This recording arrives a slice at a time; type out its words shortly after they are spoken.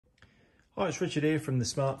Hi, it's Richard here from the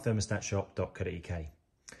Smart Thermostat shop.co.uk.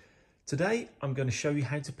 Today I'm going to show you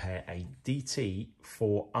how to pair a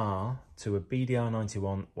DT4R to a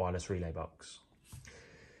BDR91 Wireless Relay Box.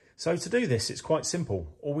 So to do this, it's quite simple.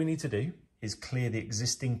 All we need to do is clear the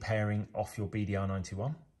existing pairing off your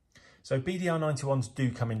BDR91. So BDR91s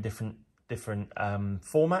do come in different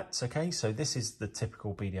formats, okay? So this is the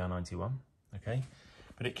typical BDR91, okay?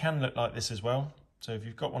 But it can look like this as well. So if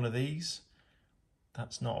you've got one of these,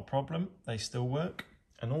 that's not a problem, they still work.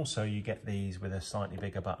 And also you get these with a slightly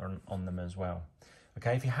bigger button on them as well.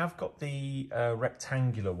 Okay, if you have got the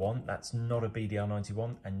rectangular one, that's not a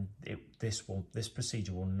BDR91, and this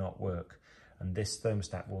procedure will not work. And this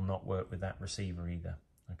thermostat will not work with that receiver either,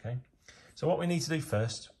 okay? So what we need to do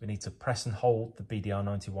first, we need to press and hold the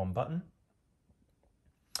BDR91 button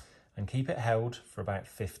and keep it held for about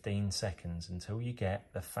 15 seconds until you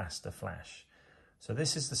get the faster flash. So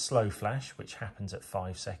this is the slow flash, which happens at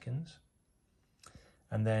 5 seconds.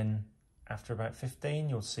 And then after about 15,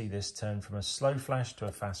 you'll see this turn from a slow flash to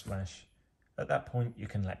a fast flash. At that point, you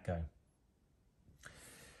can let go.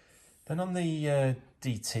 Then on the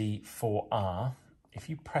DT4R, if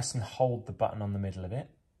you press and hold the button on the middle of it,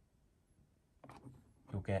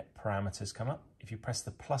 you'll get parameters come up. If you press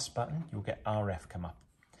the plus button, you'll get RF come up.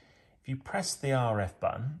 If you press the RF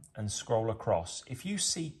button and scroll across, if you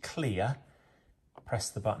see clear, press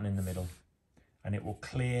the button in the middle and it will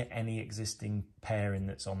clear any existing pairing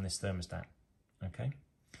that's on this thermostat, okay?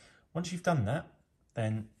 Once you've done that,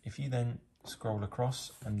 then if you then scroll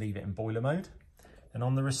across and leave it in boiler mode, then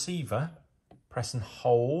on the receiver, press and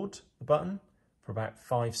hold the button for about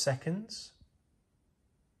 5 seconds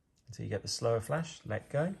until you get the slower flash, let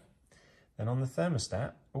go. Then on the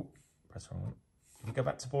thermostat, press the wrong one. If you go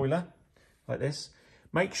back to boiler, like this,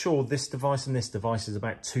 make sure this device and this device is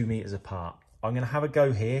about 2 meters apart. I'm going to have a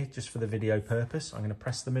go here just for the video purpose. I'm going to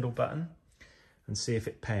press the middle button and see if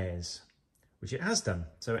it pairs, which it has done.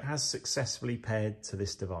 So it has successfully paired to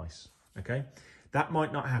this device, okay? That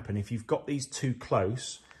might not happen. If you've got these too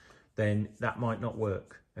close, then that might not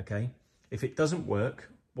work, okay? If it doesn't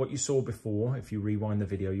work, what you saw before, if you rewind the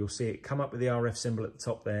video, you'll see it come up with the RF symbol at the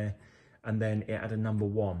top there, and then it had a number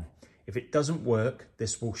 1. If it doesn't work,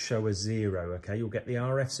 this will show a 0, okay? You'll get the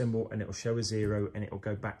RF symbol and it will show a 0 and it will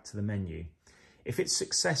go back to the menu. If it's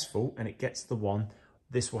successful and it gets the 1,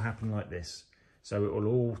 this will happen like this. So it will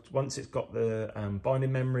all, once it's got the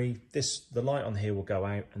binding memory, the light on here will go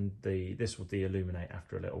out and this will de-illuminate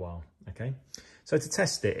after a little while, okay? So to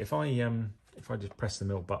test it, if I just press the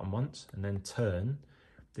middle button once and then turn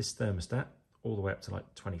this thermostat all the way up to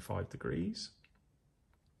like 25 degrees,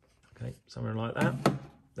 okay, somewhere like that,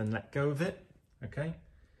 then let go of it, okay?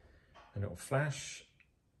 And it will flash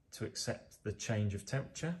to accept the change of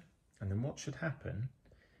temperature. And then what should happen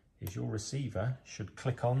is your receiver should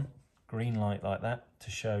click on green light like that to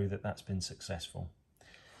show that that's been successful.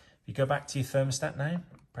 If you go back to your thermostat now,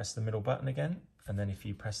 press the middle button again, and then if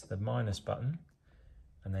you press the minus button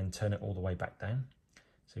and then turn it all the way back down.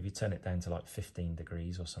 So if you turn it down to like 15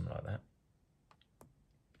 degrees or something like that,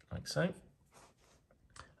 like so.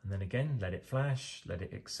 And then again, let it flash, let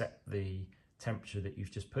it accept the temperature that you've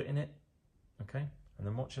just put in it, okay? And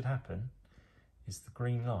then what should happen is the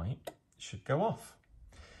green light should go off.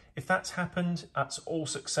 If that's happened, that's all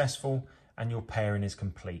successful and your pairing is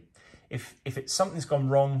complete. If something's gone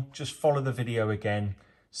wrong, just follow the video again,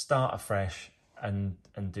 start afresh and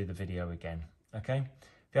do the video again, okay?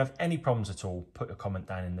 If you have any problems at all, put a comment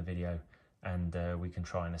down in the video and we can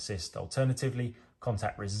try and assist. Alternatively,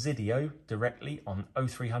 contact Residio directly on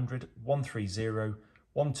 0300 130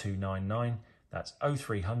 1299. That's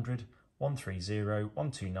 0300 130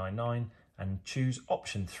 1299 and choose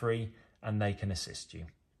option 3 and they can assist you.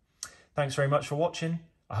 Thanks very much for watching.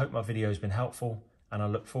 I hope my video has been helpful and I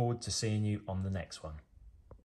look forward to seeing you on the next one.